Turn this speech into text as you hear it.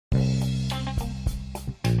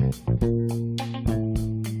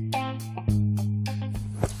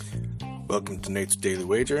Welcome to Nate's Daily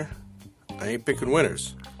Wager. I ain't picking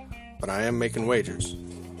winners, but I am making wagers.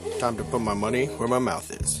 Time to put my money where my mouth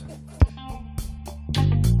is.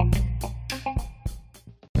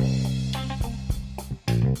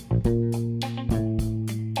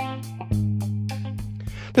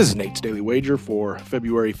 This is Nate's Daily Wager for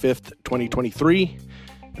February 5th, 2023.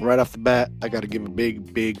 And right off the bat, I got to give a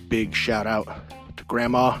big shout out to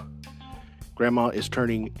Grandma. Grandma is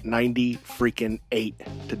turning 90 freaking 8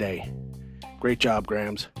 today. Great job,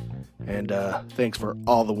 Grams. And thanks for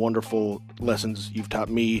all the wonderful lessons you've taught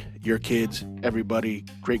me, your kids, everybody,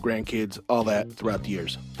 great-grandkids, all that throughout the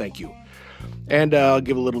years. Thank you. And I'll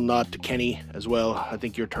give a little nod to Kenny as well. I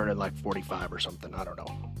think you're turning like 45 or something. I don't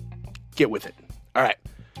know. Get with it. All right.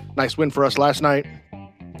 Nice win for us last night.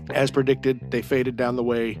 As predicted, they faded down the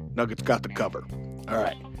way. Nuggets got the cover. All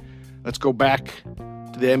right. Let's go back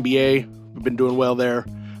to the NBA. We've been doing well there.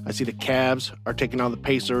 I see the Cavs are taking on the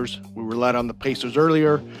Pacers. We relied on the Pacers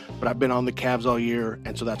earlier, but I've been on the Cavs all year,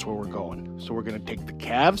 and so that's where we're going. So we're going to take the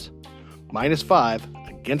Cavs -5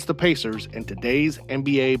 against the Pacers in today's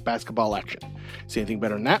NBA basketball action. See anything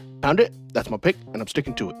better than that? Pound it. That's my pick, and I'm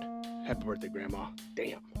sticking to it. Happy birthday, Grandma.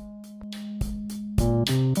 Damn.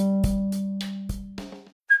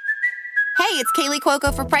 Hey, it's Kaylee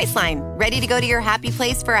Cuoco for Priceline. Ready to go to your happy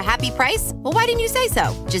place for a happy price? Well, why didn't you say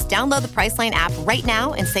so? Just download the Priceline app right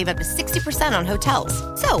now and save up to 60% on hotels.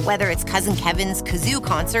 So whether it's Cousin Kevin's Kazoo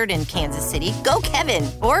Concert in Kansas City, go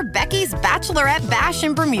Kevin, or Becky's Bachelorette Bash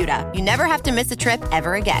in Bermuda, you never have to miss a trip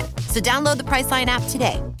ever again. So download the Priceline app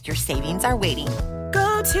today. Your savings are waiting.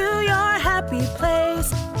 Go to your happy place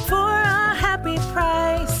for a happy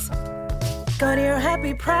price. Go to your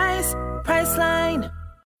happy price, Priceline.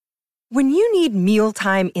 When you need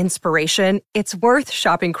mealtime inspiration, it's worth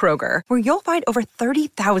shopping Kroger, where you'll find over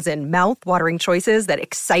 30,000 mouth-watering choices that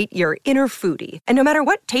excite your inner foodie. And no matter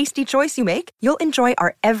what tasty choice you make, you'll enjoy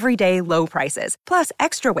our everyday low prices, plus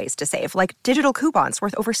extra ways to save, like digital coupons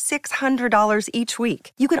worth over $600 each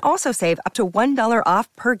week. You can also save up to $1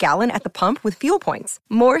 off per gallon at the pump with fuel points.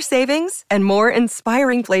 More savings and more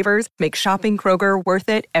inspiring flavors make shopping Kroger worth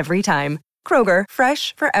it every time. Kroger,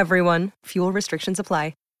 fresh for everyone. Fuel restrictions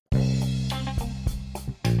apply.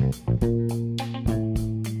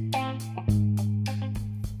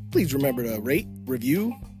 Please remember to rate,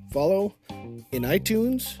 review, follow in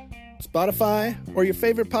iTunes, Spotify, or your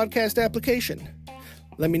favorite podcast application.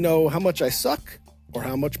 Let me know how much I suck or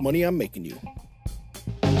how much money I'm making you.